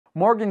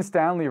Morgan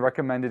Stanley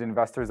recommended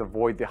investors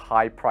avoid the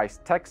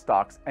high-priced tech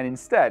stocks and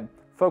instead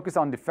focus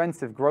on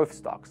defensive growth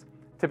stocks,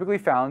 typically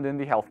found in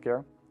the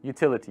healthcare,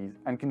 utilities,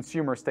 and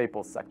consumer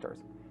staples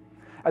sectors,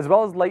 as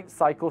well as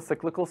late-cycle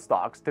cyclical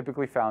stocks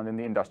typically found in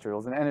the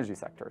industrials and energy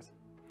sectors.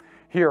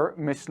 Here,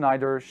 Mish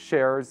Schneider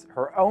shares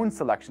her own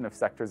selection of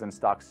sectors and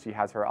stocks she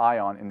has her eye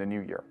on in the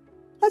new year.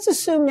 Let's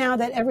assume now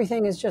that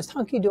everything is just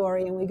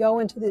hunky-dory and we go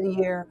into the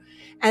year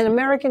and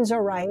Americans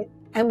are right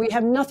and we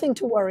have nothing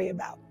to worry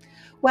about.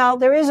 Well,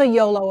 there is a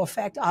YOLO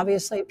effect,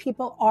 obviously.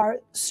 People are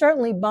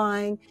certainly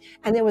buying,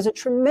 and there was a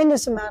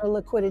tremendous amount of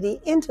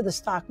liquidity into the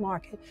stock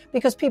market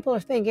because people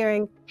are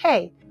figuring,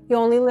 hey, you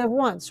only live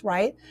once,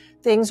 right?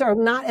 Things are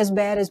not as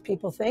bad as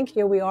people think.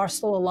 Here we are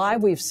still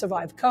alive. We've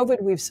survived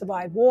COVID. We've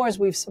survived wars.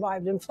 We've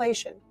survived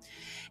inflation.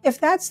 If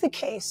that's the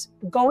case,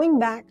 going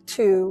back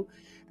to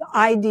the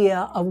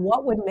idea of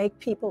what would make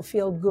people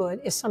feel good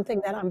is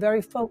something that I'm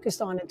very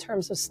focused on in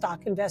terms of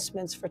stock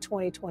investments for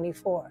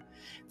 2024.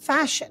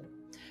 Fashion,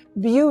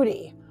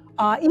 beauty,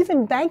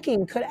 even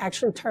banking could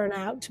actually turn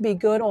out to be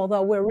good,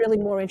 although we're really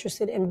more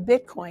interested in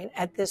Bitcoin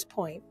at this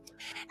point.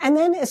 And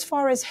then as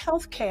far as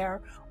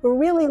healthcare, we're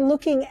really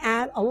looking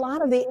at a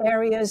lot of the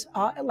areas,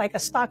 like a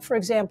stock, for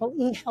example,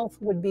 eHealth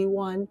would be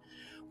one,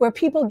 where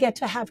people get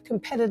to have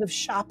competitive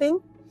shopping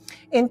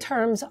in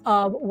terms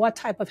of what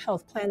type of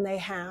health plan they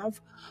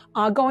have.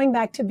 Going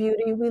back to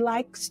beauty, we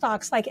like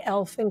stocks like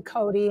e.l.f. and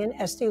Coty and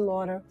Estee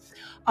Lauder.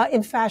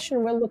 In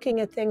fashion, we're looking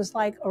at things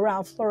like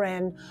Ralph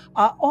Lauren.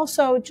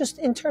 Also, just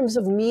in terms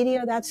of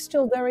media, that's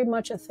still very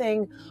much a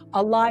thing.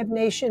 A Live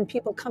Nation,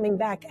 people coming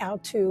back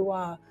out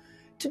to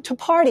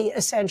party,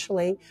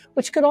 essentially,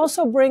 which could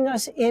also bring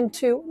us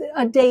into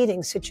a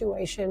dating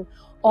situation.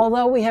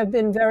 Although we have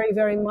been very,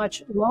 very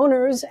much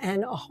loners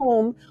and a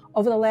home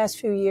over the last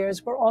few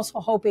years, we're also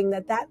hoping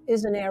that that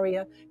is an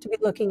area to be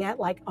looking at,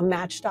 like a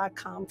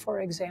Match.com, for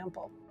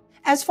example.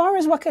 As far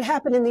as what could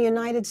happen in the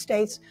United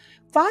States,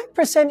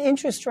 5%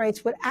 interest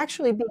rates would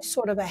actually be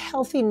sort of a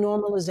healthy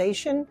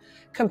normalization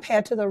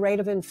compared to the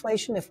rate of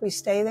inflation if we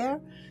stay there.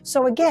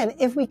 So again,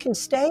 if we can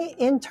stay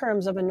in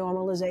terms of a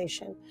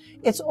normalization,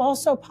 it's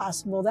also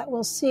possible that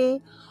we'll see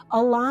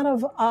a lot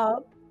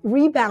of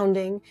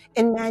rebounding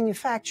in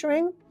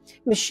manufacturing,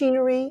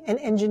 machinery, and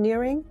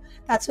engineering.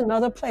 That's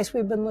another place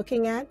we've been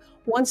looking at.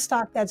 One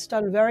stock that's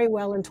done very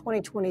well in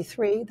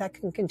 2023 that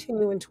can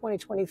continue in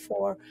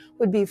 2024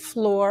 would be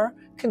Floor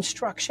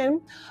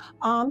Construction.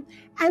 And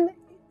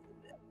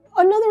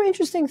another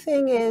interesting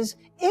thing is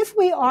if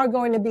we are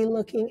going to be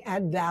looking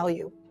at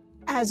value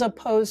as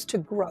opposed to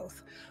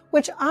growth,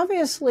 which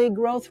obviously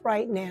growth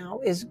right now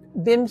has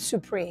been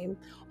supreme,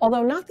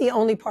 although not the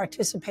only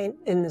participant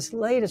in this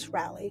latest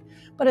rally.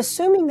 But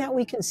assuming that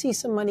we can see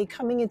some money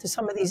coming into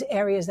some of these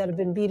areas that have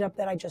been beat up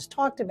that I just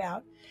talked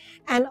about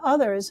and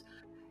others,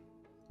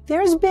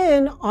 there's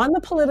been on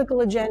the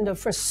political agenda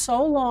for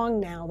so long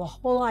now the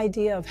whole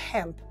idea of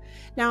hemp.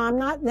 Now, I'm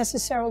not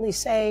necessarily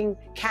saying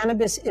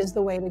cannabis is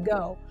the way to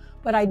go,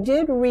 but I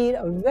did read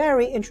a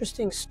very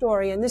interesting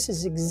story, and this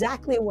is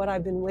exactly what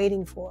I've been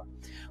waiting for,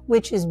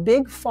 which is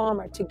Big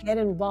Pharma to get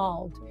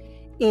involved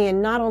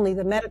in not only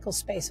the medical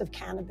space of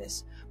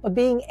cannabis, but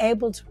being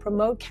able to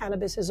promote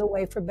cannabis as a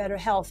way for better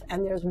health.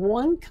 And there's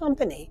one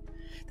company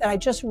that I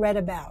just read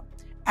about,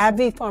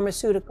 AbbVie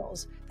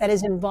Pharmaceuticals, that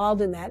is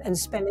involved in that and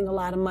spending a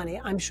lot of money.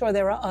 I'm sure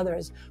there are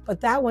others, but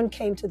that one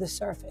came to the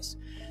surface.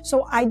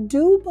 So I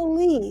do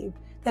believe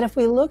that if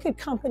we look at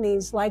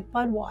companies like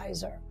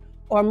Budweiser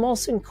or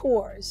Molson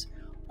Coors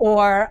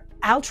or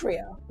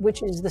Altria,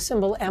 which is the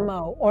symbol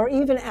MO, or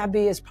even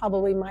AbbVie is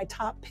probably my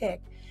top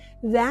pick,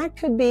 that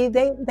could be,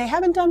 they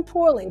haven't done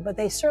poorly, but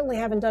they certainly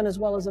haven't done as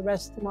well as the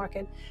rest of the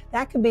market.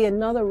 That could be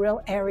another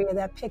real area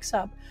that picks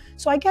up.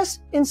 So I guess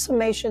in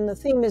summation, the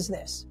theme is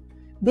this: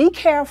 be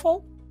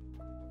careful,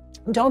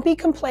 don't be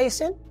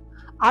complacent,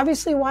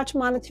 obviously watch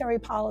monetary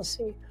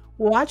policy,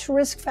 watch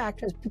risk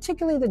factors,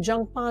 particularly the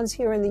junk bonds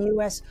here in the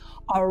US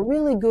are a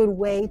really good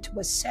way to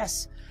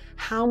assess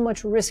how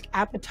much risk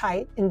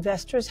appetite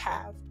investors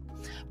have.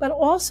 But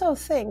also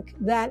think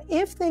that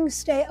if things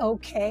stay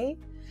okay,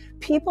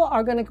 people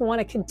are going to want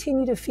to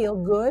continue to feel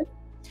good.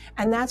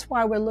 And that's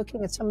why we're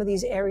looking at some of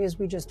these areas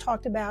we just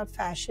talked about: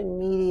 fashion,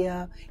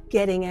 media,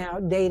 getting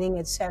out, dating,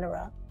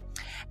 etc.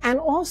 And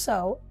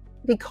also,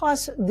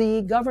 because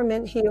the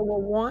government here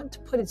will want to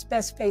put its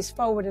best face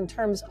forward in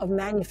terms of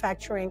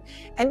manufacturing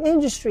and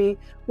industry,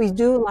 we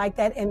do like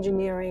that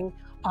engineering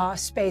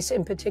space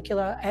in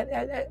particular,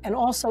 and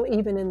also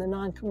even in the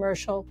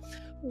non-commercial.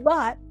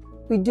 But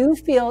we do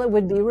feel it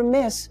would be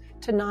remiss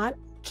to not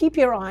keep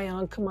your eye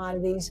on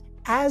commodities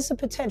as a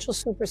potential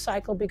super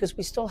cycle, because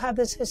we still have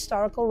this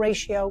historical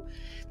ratio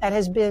that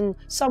has been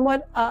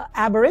somewhat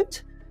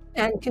aberrant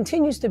and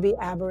continues to be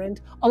aberrant,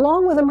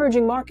 along with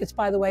emerging markets,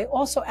 by the way,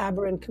 also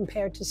aberrant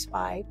compared to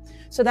SPY.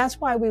 So that's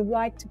why we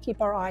like to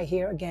keep our eye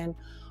here again